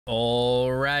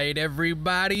All right,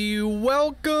 everybody,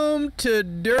 welcome to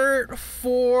Dirt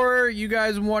 4. You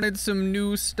guys wanted some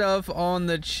new stuff on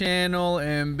the channel,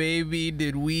 and baby,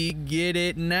 did we get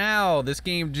it now. This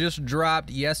game just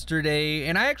dropped yesterday,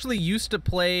 and I actually used to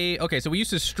play, so we used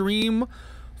to stream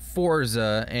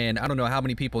Forza, and I don't know how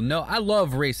many people know, I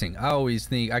love racing. I always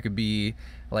think I could be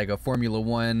like a Formula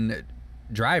 1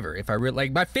 driver if I really,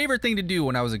 like, my favorite thing to do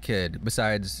when I was a kid,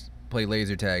 besides play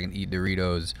laser tag and eat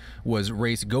Doritos, was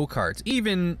race go-karts.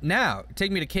 Even now,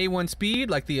 take me to K1 speed,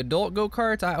 like the adult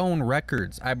go-karts. I own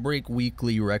records. I break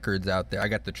weekly records out there. I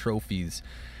got the trophies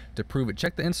to prove it.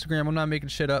 Check the Instagram. I'm not making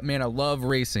shit up, man. I love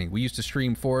racing. We used to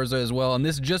stream Forza as well, and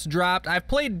this just dropped. I've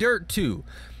played Dirt 2.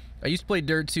 I used to play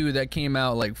Dirt 2. That came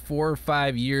out like 4 or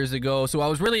 5 years ago, so I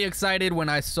was really excited when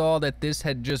I saw that this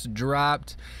had just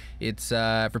dropped. It's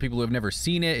for people who have never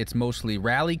seen it, it's mostly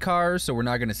rally cars, so we're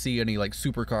not going to see any like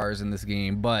supercars in this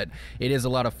game, but it is a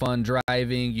lot of fun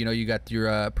driving. You know, you got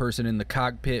your person in the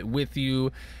cockpit with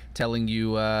you, telling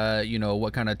you, you know,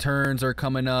 what kind of turns are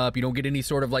coming up. You don't get any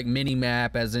sort of like mini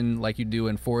map as in like you do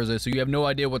in Forza, so you have no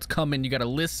idea what's coming. You got to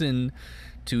listen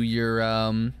to your,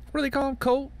 what do they call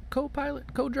them?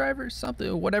 Co-pilot, co-driver,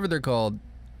 something, whatever they're called.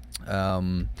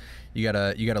 You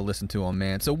gotta listen to them,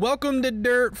 man. So welcome to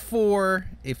Dirt 4.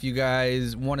 If you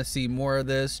guys want to see more of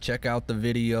this, check out the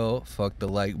video. Fuck the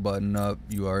like button up.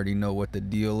 You already know what the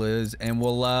deal is, and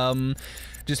we'll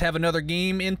just have another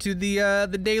game into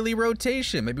the daily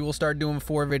rotation. Maybe we'll start doing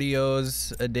 4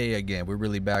 videos a day again. We're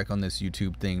really back on this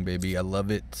YouTube thing, baby. I love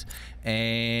it.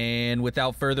 And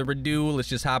without further ado, let's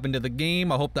just hop into the game.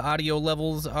 I hope the audio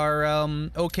levels are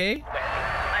okay.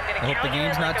 I hope the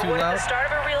game's not too loud.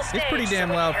 It's pretty damn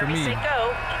loud for me.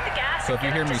 So if you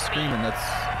hear me screaming,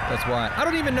 that's why. I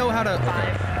don't even know how to. Okay.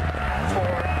 5,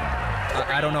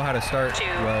 4, I don't know how to start. 2,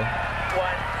 1,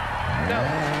 go.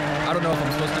 I don't know if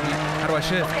I'm supposed to be. How do I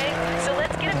shift? Okay, so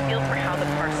let's get a feel for how the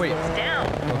car slows down.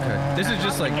 Okay. This is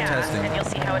just like testing. And you'll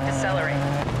see how it decelerates.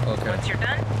 Okay. Once you're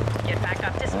done, get back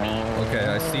up to speed.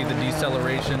 Okay, I see the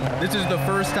deceleration. This is the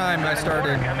first time I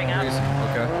started racing.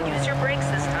 Okay. Use your brakes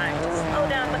this time to slow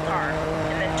down the car,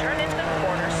 and then turn into the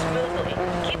corner smoothly.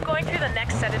 Keep going through the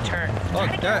next set of turns. Try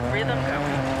to get a rhythm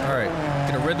going. All right,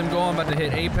 get a rhythm going. I'm about to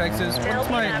hit apexes. What's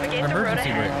my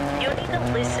emergency brake? You'll need to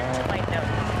listen to my notes.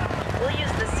 We'll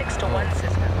use the 6 to 1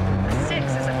 system. A 6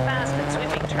 is a fast and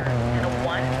sweeping turn, and a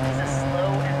 1 is a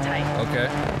slow and tight. Okay,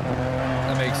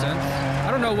 that makes sense.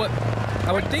 I don't know what.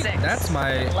 I would think that's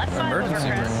my emergency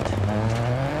brake.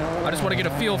 I just want to get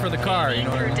a feel for the car, you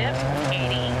know what I mean? Dip,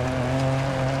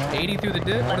 80. 80 through the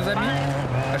dip? What does that mean?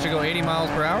 I should go 80 miles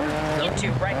per hour?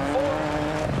 Into right 4.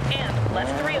 And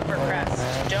left 3 over crest.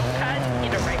 Don't cut.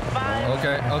 Into right 5.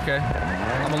 Okay.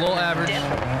 I'm a little average. Dip.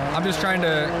 I'm just trying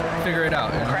to figure it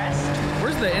out. You know? Crest.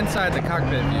 Where's the inside the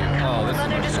cockpit view? Oh, this is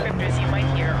other descriptors you might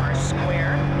hear are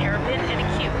square, hairpin, and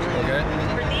acute. Okay.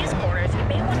 For these corners, you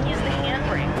may want to use the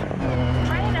handbrake.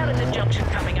 Try it out at the junction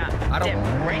coming up. Dip,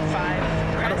 right 5.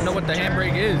 Crest, I don't know what the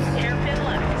handbrake is. Hairpin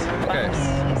left. Okay.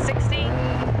 Bumps, 60.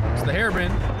 It's the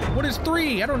hairpin. What is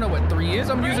 3? I don't know what 3 is.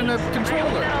 I'm using a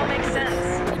controller. That all makes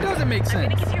sense. It doesn't make sense. I'm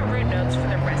going to give you route notes for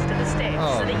the rest of the stage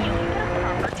so that you can get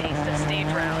a proper taste of stage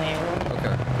rallying.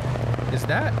 Okay. Is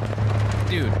that?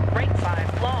 Dude. Right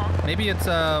 5, long. Maybe it's,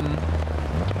 no,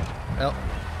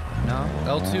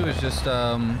 L2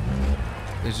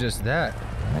 is just that.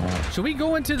 Should we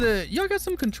go into the, y'all got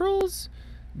some controls?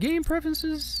 Game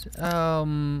preferences?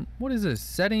 What is this?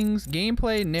 Settings,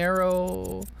 gameplay,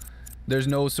 narrow. There's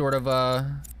no sort of,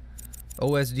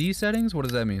 OSD settings? What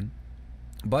does that mean?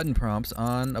 Button prompts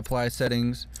on, apply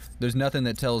settings. There's nothing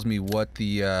that tells me what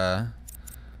the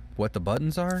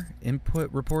buttons are.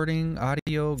 Input reporting,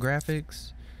 audio,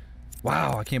 graphics.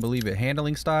 Wow, I can't believe it.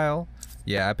 Handling style.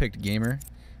 Yeah, I picked gamer.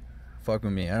 Fuck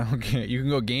with me. I don't care. You can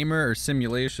go gamer or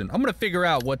simulation. I'm gonna figure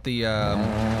out what the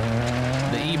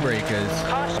e-brake is.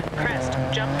 Caution, crest,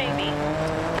 jump maybe.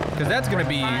 Cause that's gonna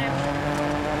be.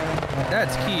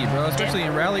 That's key, bro. Especially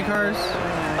in rally cars.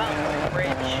 Bump,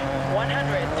 bridge,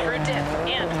 100 through dip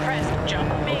and crest, jump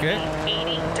maybe. Okay.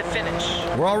 80 to finish.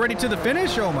 We're already to the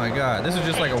finish? Oh my god. This is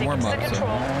just like a warm-up. So.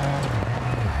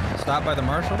 Stop by the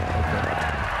marshal? Okay.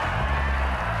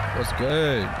 What's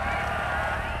good?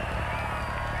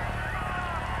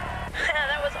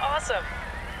 That was awesome.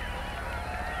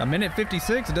 A minute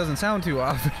 56? It doesn't sound too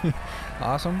often.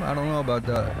 Awesome. I don't know about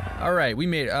that. All right, we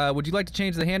made. Would you like to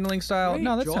change the handling style? Great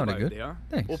no, that job sounded out good. There.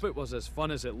 Thanks. Hope it was as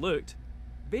fun as it looked.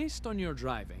 Based on your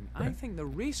driving, I think the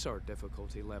racer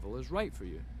difficulty level is right for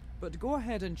you. But go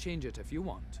ahead and change it if you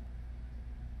want.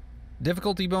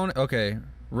 Difficulty bonus. Okay.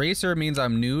 Racer means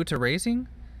I'm new to racing?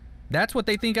 That's what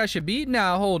they think I should be?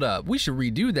 Now, hold up. We should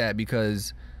redo that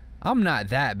because I'm not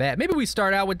that bad. Maybe we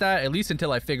start out with that, at least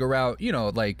until I figure out, you know,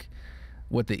 like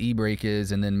what the e-brake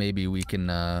is, and then maybe we can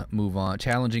move on.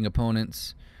 Challenging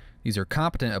opponents. These are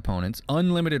competent opponents,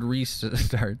 unlimited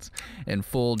restarts, and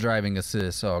full driving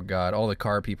assist. Oh, God. All the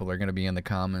car people are going to be in the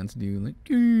comments, dude. Like,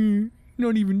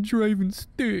 not even driving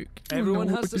stick. Everyone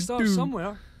has to start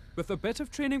somewhere. With a bit of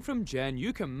training from Jen,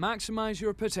 you can maximize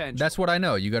your potential. That's what I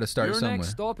know. You got to start somewhere. Your next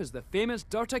stop is the famous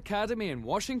DiRT Academy in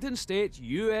Washington State,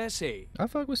 USA. I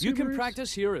fuck with You can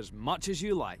practice here as much as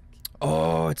you like.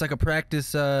 Oh, it's like a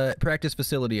practice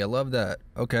facility. I love that.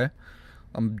 Okay.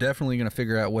 I'm definitely gonna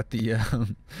figure out what the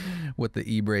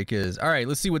e-brake is. All right,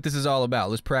 let's see what this is all about.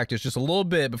 Let's practice just a little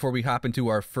bit before we hop into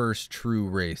our first true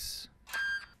race.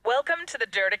 Welcome to the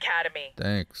DiRT Academy.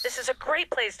 Thanks. This is a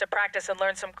great place to practice and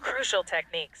learn some crucial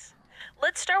techniques.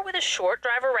 Let's start with a short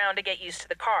drive around to get used to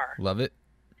the car. Love it.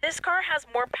 This car has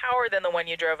more power than the one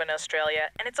you drove in Australia,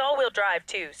 and it's all-wheel drive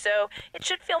too, so it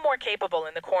should feel more capable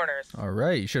in the corners. All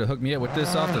right, you should have hooked me up with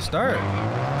this off the start.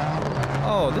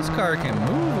 Oh, this car can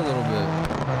move a little bit.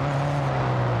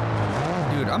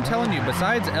 Dude, I'm telling you,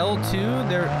 besides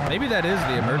L2, maybe that is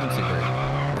the emergency brake.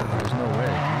 Oh, there's no way.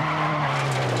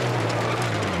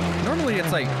 Normally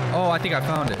it's like, oh, I think I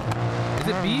found it. Is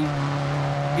it B?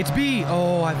 It's B.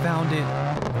 Oh, I found it.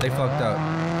 They fucked up.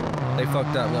 They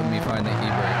fucked up letting me find the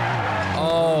e-brake.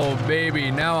 Oh, baby,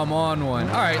 now I'm on one.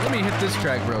 All right, let me hit this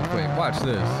track real quick. Watch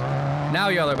this. Now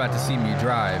y'all are about to see me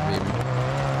drive, baby.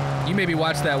 You maybe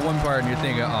watch that one part and you're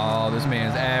thinking, oh, this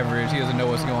man's average. He doesn't know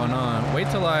what's going on. Wait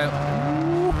till I...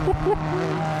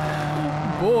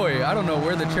 Boy, I don't know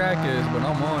where the track is, but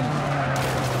I'm on it.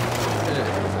 Shit.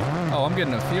 Oh, I'm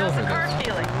getting a feel for this. How's the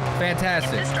car feeling?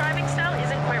 Fantastic. If this driving style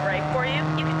isn't quite right for you,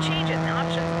 you can change it in the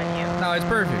options menu. No, it's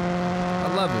perfect.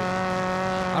 I love it.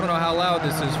 I don't know how loud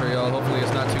this is for y'all. Hopefully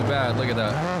it's not too bad. Look at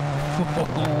that.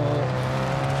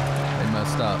 They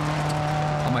messed up.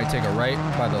 I might take a right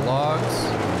by the logs.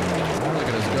 Look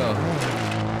at us go.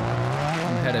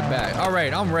 I'm headed back. All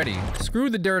right, I'm ready. Screw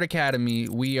the DiRT Academy.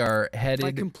 We are headed...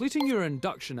 By completing your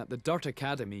induction at the DiRT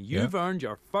Academy, you've earned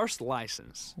your first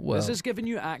license. Well, this has given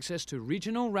you access to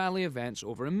regional rally events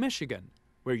over in Michigan,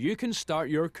 where you can start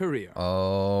your career.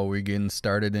 Oh, we're getting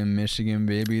started in Michigan,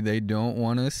 baby. They don't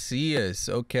want to see us.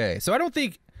 Okay, so I don't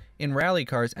think in rally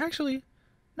cars... Actually...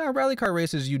 No, rally car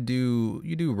races you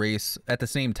do race at the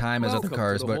same time as other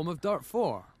cars, to the home of Dirt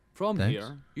 4. From Thanks.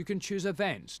 here, you can choose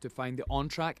events to find the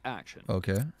on-track action.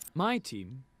 Okay. My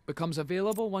team becomes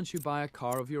available once you buy a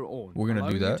car of your own. We're gonna do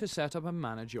allowing that. You to set up and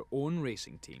manage your own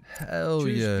racing team. Hell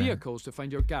Choose yeah. vehicles to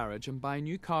find your garage and buy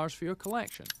new cars for your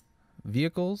collection.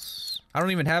 Vehicles? I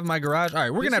don't even have my garage. All right,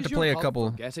 we're gonna have to play a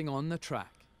couple. Getting on the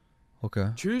track. Okay.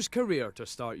 Choose career to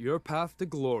start your path to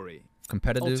glory.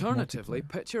 Competitive. Alternatively,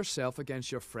 pit yourself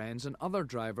against your friends and other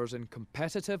drivers in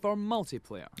competitive or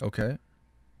multiplayer. Okay.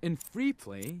 In free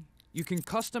play, you can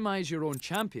customize your own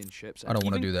championships. I don't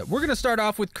want to do that. We're gonna start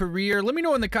off with career. Let me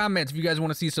know in the comments if you guys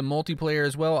want to see some multiplayer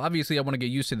as well. Obviously, I want to get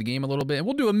used to the game a little bit, and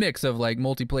we'll do a mix of like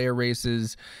multiplayer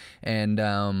races and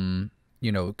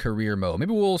you know, career mode.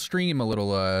 Maybe we'll stream a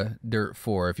little Dirt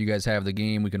 4 if you guys have the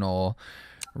game. We can all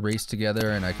race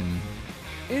together, and I can.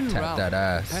 In Tap rally, that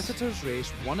ass. competitors race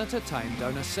one at a time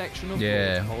down a section of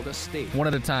Yeah. road called a stage. One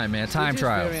at a time, man. Time Stages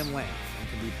trials. vary in length and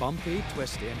can be bumpy,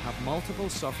 twisty, and have multiple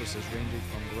surfaces ranging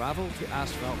from gravel to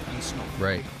asphalt and snow.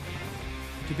 Right.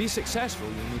 To be successful,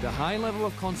 you'll need a high level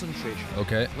of concentration,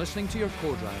 Okay. listening to your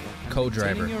co-driver, and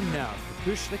Co-driver. maintaining your nerve to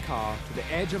push the car to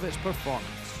the edge of its performance.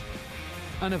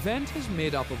 An event is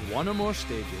made up of one or more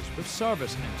stages with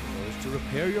service intervals to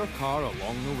repair your car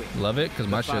along the way. Love it, because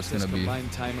my The shit's gonna fastest be.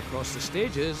 combined time across the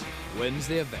stages wins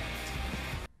the event.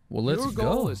 Well, let's Your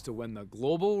goal go. is to win the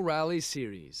Global Rally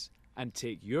Series and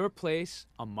take your place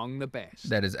among the best.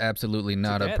 That is absolutely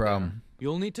not To a get problem. there,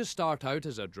 you'll need to start out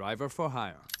as a driver for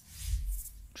hire.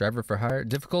 Driver for hire.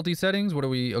 Difficulty settings. What are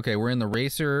we? Okay, we're in the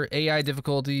racer. AI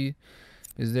difficulty.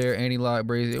 Is there anti-lock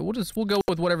brace? We'll go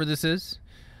with whatever this is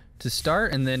to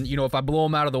start, and then, you know, if I blow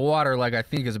them out of the water like I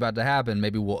think is about to happen,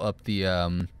 maybe we'll up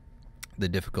the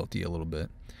difficulty a little bit.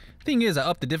 Thing is, I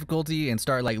up the difficulty and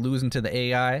start like losing to the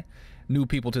AI. New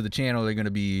people to the channel, they're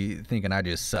gonna be thinking I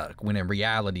just suck. When in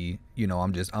reality, you know,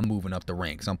 I'm moving up the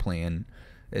ranks. I'm playing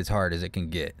as hard as it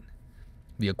can get.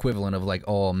 The equivalent of like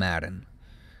all Madden.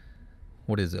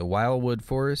 What is it? Wildwood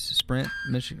Forest Sprint,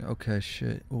 Michigan. Okay,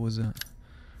 shit. What was that?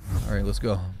 All right, let's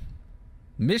go.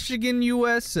 Michigan,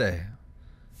 USA.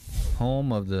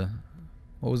 Home of the,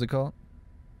 what was it called?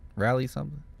 Rally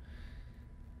something?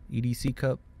 EDC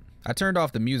Cup. I turned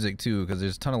off the music too because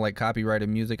there's a ton of like copyrighted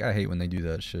music. I hate when they do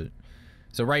that shit.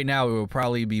 So right now we will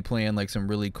probably be playing like some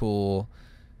really cool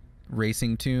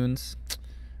racing tunes.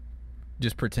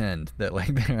 just pretend that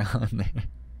like they're on there.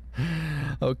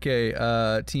 Okay,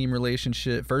 team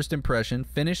relationship. First impression.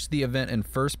 Finish the event in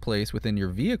first place within your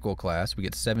vehicle class. We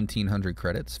get 1,700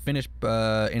 credits. Finish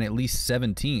in at least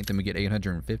 17th, and we get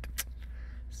 850.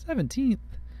 17th,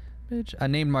 bitch. I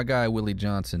named my guy Willie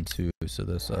Johnson too, so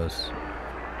that's us.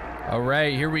 All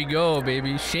right, here we go,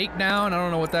 baby. Shakedown. I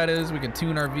don't know what that is. We can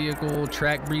tune our vehicle.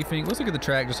 Track briefing. Let's look at the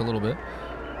track just a little bit.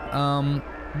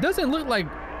 Doesn't look like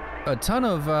a ton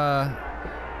of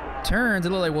turns. It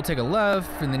looks like we'll take a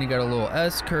left, and then you got a little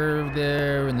S curve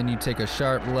there, and then you take a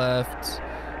sharp left,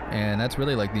 and that's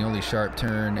really like the only sharp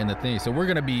turn in the thing. So we're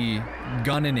gonna be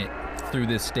gunning it through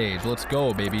this stage. Let's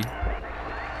go, baby.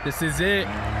 This is it.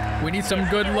 We need some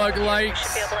good luck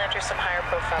likes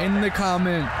in the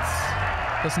comments.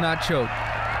 Let's not choke.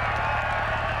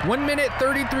 1 minute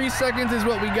 33 seconds is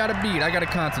what we gotta beat. I gotta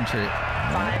concentrate. 5.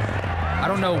 I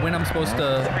don't know when I'm supposed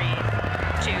to.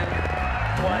 3, 2,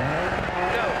 1.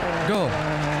 Go.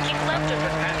 Keep left over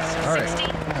crest. All right.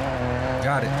 60.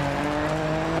 Got it.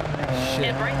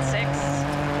 Shit. And right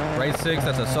 6. Right 6,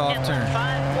 that's a soft and turn. Left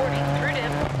 5, 40 through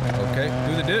dip. Okay,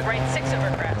 through the dip. Right 6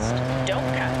 over crest. Don't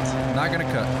cut. Not gonna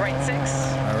cut. Right 6.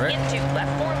 All right. Into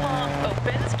left 4 long.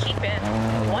 Opens. Keep in.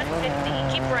 150.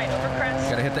 Keep right over crest.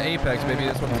 Gotta hit the apex, baby.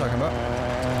 That's what I'm talking about.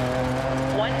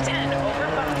 110 over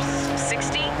bumps.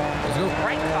 60. Let's go.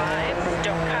 Right 5.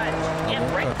 Don't cut. And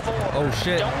right 4. Oh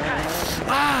shit. Don't cut.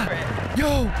 Ah!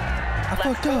 Yo! I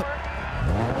fucked up.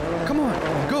 Come on,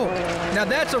 go. Now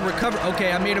that's a recovery.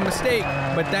 Okay, I made a mistake,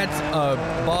 but that's a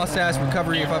boss-ass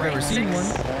recovery if I've ever seen one.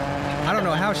 I don't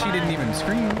know how she didn't even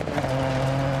scream.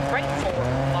 Right 4,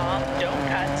 long, don't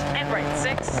cut. And right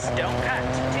 6, don't cut.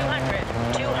 200,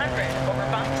 200, over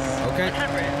bumps. Okay.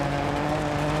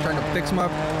 100. Trying to fix my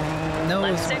nose.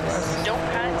 Left 6, don't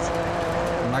cut.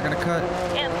 I'm not gonna cut.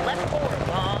 And left 4,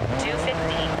 long,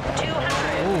 250,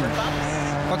 200, over bumps.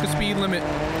 Fuck the speed limit.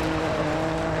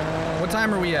 What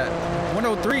time are we at?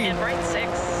 103. And right 6,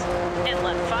 and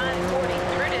left 5, 40,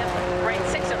 through dip. Right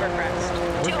 6 over crest.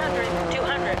 200,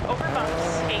 200, over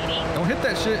bumps. 80. Don't hit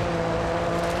that shit.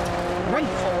 Right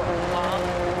 4, long.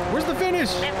 Where's the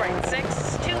finish? And right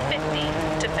 6,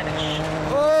 250 to finish.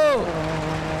 Oh!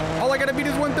 All I gotta beat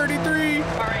is 133.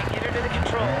 All right, get her to the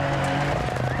control.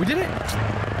 We did it.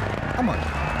 Oh my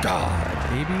God,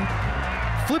 baby.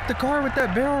 Flip the car with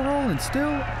that barrel roll and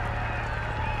still.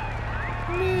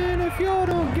 Man, if y'all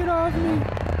don't get off me.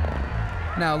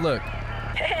 Now look.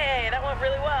 Hey, that went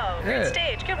really well. Great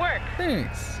stage. Good work.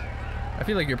 Thanks. I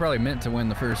feel like you're probably meant to win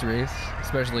the first race,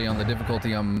 especially on the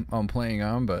difficulty I'm playing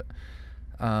on, but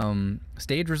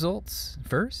stage results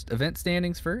first, event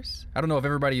standings first. I don't know if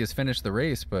everybody has finished the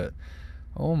race, but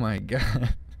oh my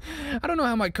God. I don't know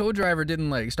how my co-driver didn't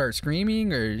like start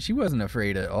screaming, or she wasn't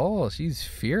afraid at all. She's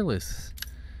fearless.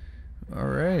 All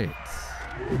right.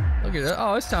 Look at that.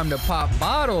 Oh, it's time to pop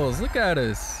bottles. Look at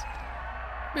us.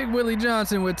 Big Willie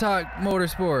Johnson with Talk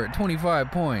Motorsport, 25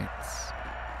 points.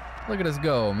 Look at us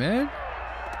go, man.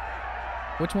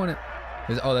 Which one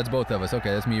is? Oh, that's both of us.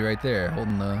 Okay, that's me right there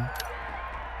holding the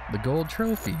gold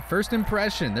trophy. First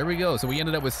impression. There we go. So we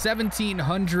ended up with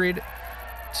 1,700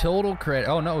 total credit.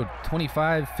 Oh no,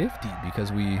 2,550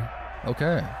 because we.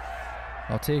 Okay,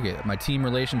 I'll take it. My team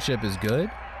relationship is good.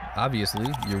 Obviously,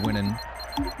 you're winning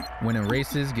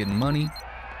races, getting money.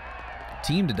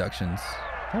 Team deductions.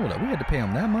 Hold up, we had to pay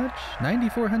them that much?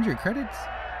 9,400 credits?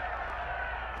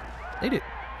 They did.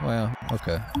 Well,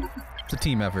 okay. It's a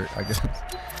team effort, I guess.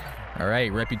 All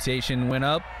right, reputation went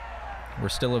up. We're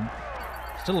still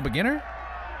a beginner?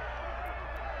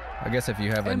 I guess if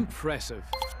you have an... Impressive.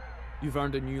 You've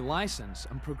earned a new license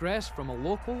and progressed from a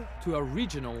local to a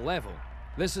regional level.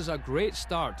 This is a great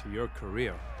start to your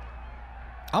career.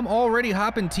 I'm already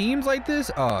hopping teams like this?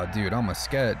 Oh, dude, I'm a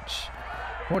sketch.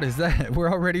 What is that?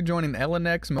 We're already joining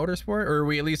LNX Motorsport? Or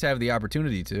we at least have the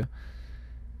opportunity to.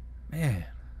 Man,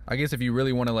 I guess if you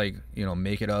really want to, like, you know,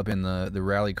 make it up in the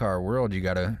rally car world, you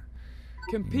gotta...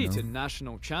 Compete in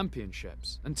national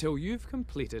championships until you've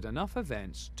completed enough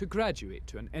events to graduate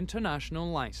to an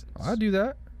international license. I'll do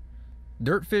that.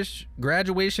 Dirtfish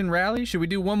graduation rally. Should we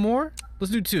do one more?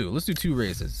 Let's do two. Let's do 2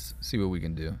 races. See what we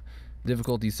can do.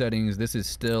 Difficulty settings. This is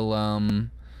still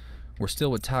we're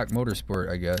still with Talk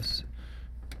Motorsport, I guess.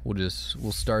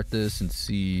 We'll start this and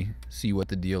see what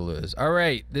the deal is. All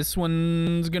right, this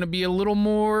one's gonna be a little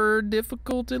more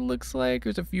difficult, it looks like.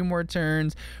 There's a few more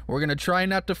turns. We're gonna try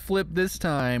not to flip this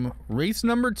time. Race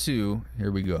number 2.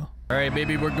 Here we go. All right,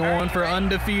 baby, we're going for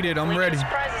undefeated. I'm ready.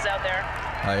 Surprises out there.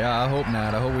 Yeah, I hope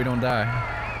not. I hope we don't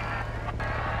die.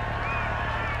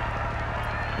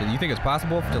 Do you think it's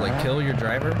possible to like kill your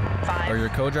driver 5, or your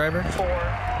co-driver? 4,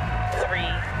 3,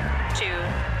 2,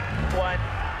 1.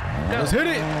 Go. Let's hit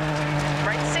it.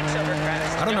 Right 6 over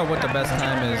crest. I don't know what the cut. best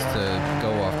time 200. is to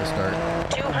go off the start.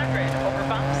 200 over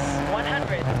bumps.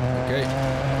 100. Okay.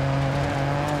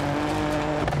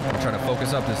 I'll try to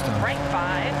focus up this time. Right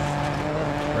 5.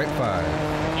 Right 5.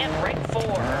 And right 4.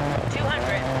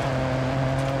 200.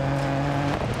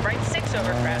 Right 6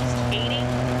 over crest. 80.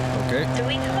 Okay. Do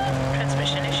we come up?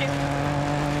 Transmission issue.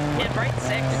 And right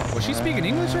 6. Was she speaking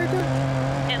English right there?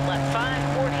 And left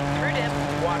 5. 40 through dip.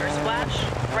 Water splash.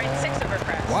 Right 6 over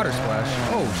crest. Water splash.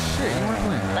 Oh shit, you weren't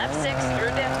playing. Left 6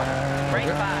 through dip. Right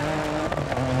Okay. 5.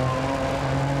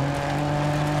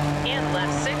 And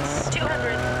left 6.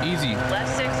 200. Easy. Left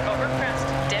 6 over crest.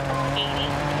 Dip. 80.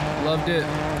 Loved it.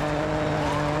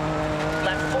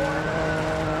 Left 4.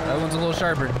 That one's a little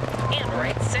sharper. And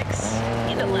right 6.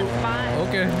 Into left 5.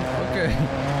 Okay. Okay.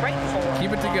 Right 4.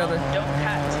 Keep it together. Long, don't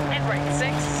cut. And right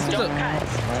 6. is Don't a- cut.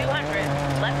 200.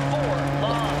 Left 4.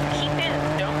 Long. Keep in.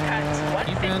 Don't cut.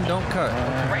 150. Keep in, don't cut.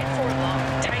 Okay. Right 4 long.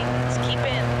 Tightens. Keep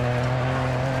in.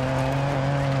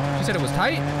 She said it was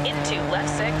tight? Into left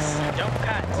 6. Don't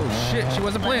cut. Oh shit, she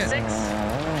wasn't playing. Left 6.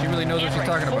 She really knows what And she's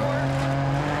right talking 4. about.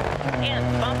 And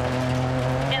bump.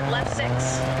 And left 6.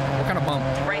 What kind of bump?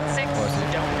 Right 6. Oh, I see.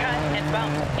 Don't cut. And bump.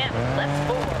 And left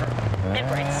 4. And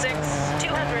right 6.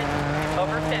 200.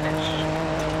 Over finish.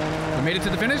 We made it to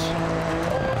the finish?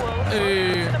 Whoa,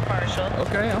 Hey. to the partial.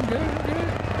 Okay, I'm good. I'm good.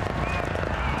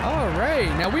 All right.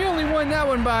 Now we only won that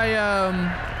one by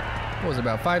what was it,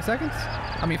 about 5 seconds?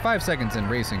 I mean, 5 seconds in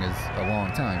racing is a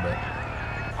long time, but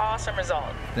Awesome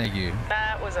result. thank you.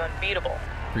 That was unbeatable.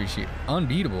 Appreciate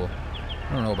unbeatable.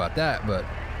 I don't know about that, but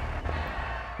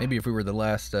maybe if we were the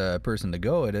last person to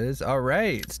go, it is. All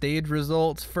right, stage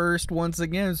results first once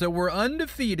again. So we're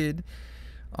undefeated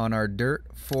on our Dirt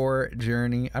 4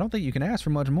 journey. I don't think you can ask for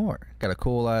much more. Got a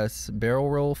cool ass barrel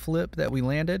roll flip that we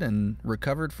landed and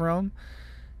recovered from.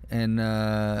 And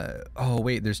oh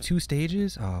wait, there's 2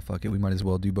 stages. Oh fuck it, we might as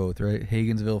well do both, right?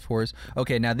 Hagensville Forest.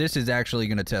 Okay, now this is actually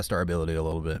gonna test our ability a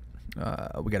little bit.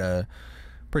 We got a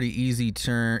pretty easy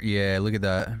turn. Yeah, look at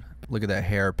that. Look at that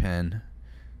hairpin.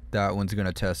 That one's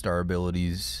gonna test our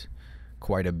abilities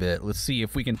quite a bit. Let's see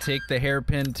if we can take the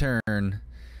hairpin turn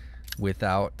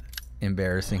without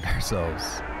embarrassing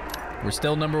ourselves. We're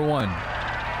still #1 All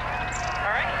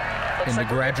right. Looks in the like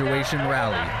we're good to go. graduation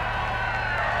rally.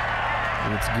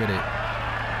 Let's get it.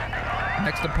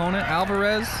 Next opponent,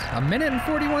 Alvarez. 1 minute and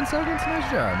 41 seconds. Nice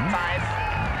job. 5,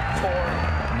 4,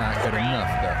 Not good 3, enough,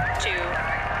 though. 2,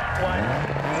 1,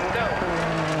 go.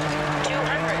 200.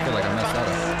 I feel like I messed that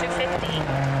up. 250.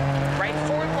 Right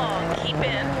 4 long. Keep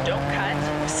in. Don't cut.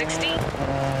 60.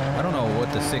 I don't know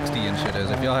what the 60 and shit is.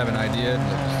 If y'all have an idea,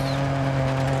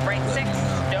 Right Let 6. me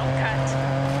know. Don't cut.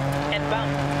 And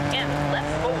bump. And left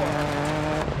 4.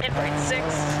 And right 6.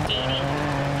 80.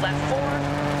 Left 4.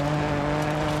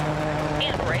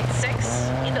 And right 6.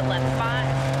 Into left 5.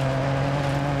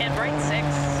 And right 6.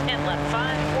 And left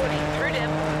 5. 40. Through dip.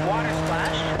 Water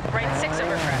splash. Right 6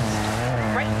 over crest.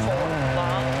 Right 4.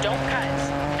 Long. Don't cut.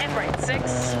 And right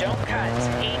 6. Don't cut.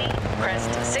 80.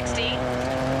 Crest. 60.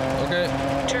 okay.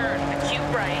 Turn. Acute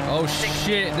right. Oh 60.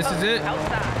 shit, this is it.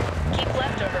 Outside. Keep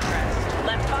left over crest.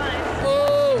 Left 5.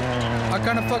 Oh, I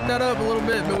kind of fucked that up a little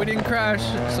bit, but we didn't crash,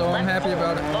 so I'm Left happy 4,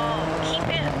 about it. Long. Keep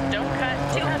in. Don't cut.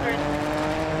 200.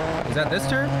 Is that this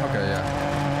turn? Okay, yeah.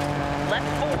 Left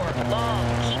 4. Long.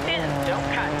 Keep in. Don't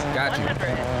cut. Got you.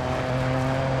 100.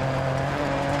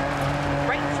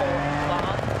 Right 4.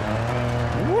 Long.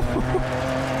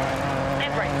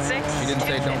 And right 6. She didn't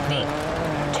say don't 250.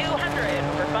 200.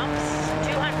 Over bumps.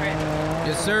 200.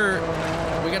 Yes, sir.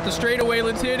 We got the straightaway.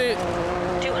 Let's hit it.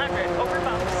 200. Over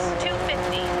bumps.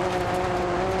 250.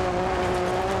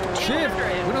 Shift.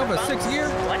 200. We don't have a over 6 bumps, gear.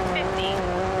 150.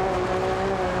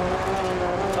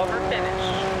 Over finish.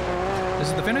 This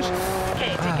is the finish?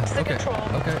 Okay, take it to the okay. control.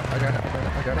 Okay, I got it.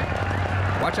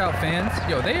 Watch out, fans.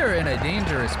 Yo, they are in a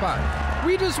dangerous spot.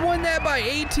 We just won that by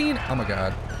 18. Oh my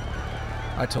god.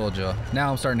 I told you.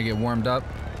 Now I'm starting to get warmed up.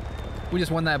 We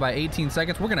just won that by 18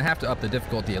 seconds. We're going to have to up the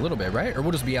difficulty a little bit, right? Or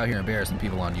we'll just be out here embarrassing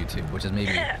people on YouTube, which is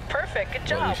maybe Perfect. Good what we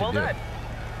job. should Well do. done.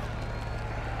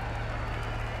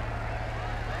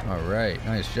 All right,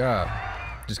 nice job.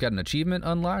 Just got an achievement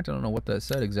unlocked. I don't know what that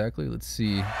said exactly. Let's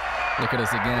see. Look at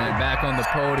us again, back on the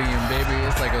podium, baby.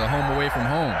 It's like a home away from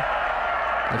home.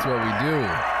 That's what we do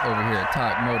over here at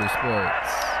Top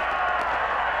Motorsports.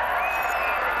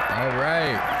 All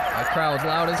right, that crowd's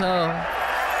loud as hell.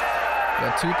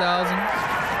 Got 2,000,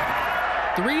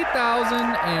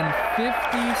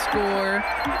 3,050 score.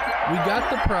 We got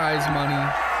the prize money,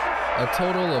 a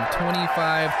total of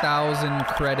 25,000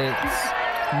 credits.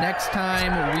 next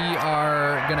time we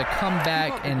are gonna come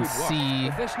back and see.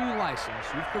 With this new license,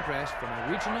 you've progressed from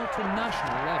a regional to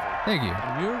national level. Thank you.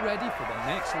 And you're ready for the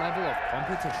next level of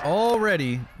competition.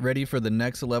 Already ready for the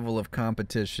next level of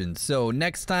competition. So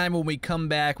next time when we come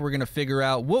back, we're gonna figure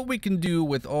out what we can do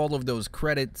with all of those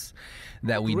credits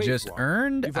that we just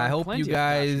earned. I hope you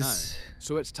guys.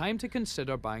 So it's time to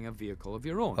consider buying a vehicle of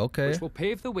your own. Okay. Which will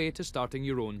pave the way to starting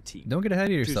your own team. Don't get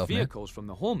ahead of yourself, Choose vehicles from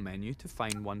the home menu to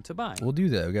find one to buy. We'll do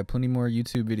that. We got plenty more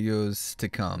YouTube videos to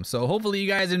come. So hopefully you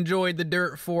guys enjoyed the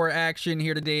Dirt 4 action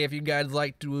here today. If you guys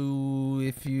like to,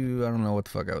 I don't know what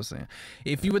the fuck I was saying.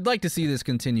 If you would like to see this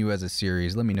continue as a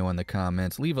series, let me know in the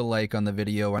comments. Leave a like on the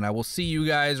video, and I will see you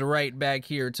guys right back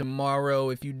here tomorrow.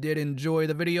 If you did enjoy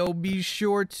the video, be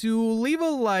sure to leave a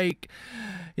like.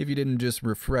 If you didn't, just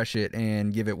refresh it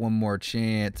and give it one more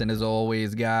chance. And as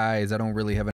always, guys, I don't really have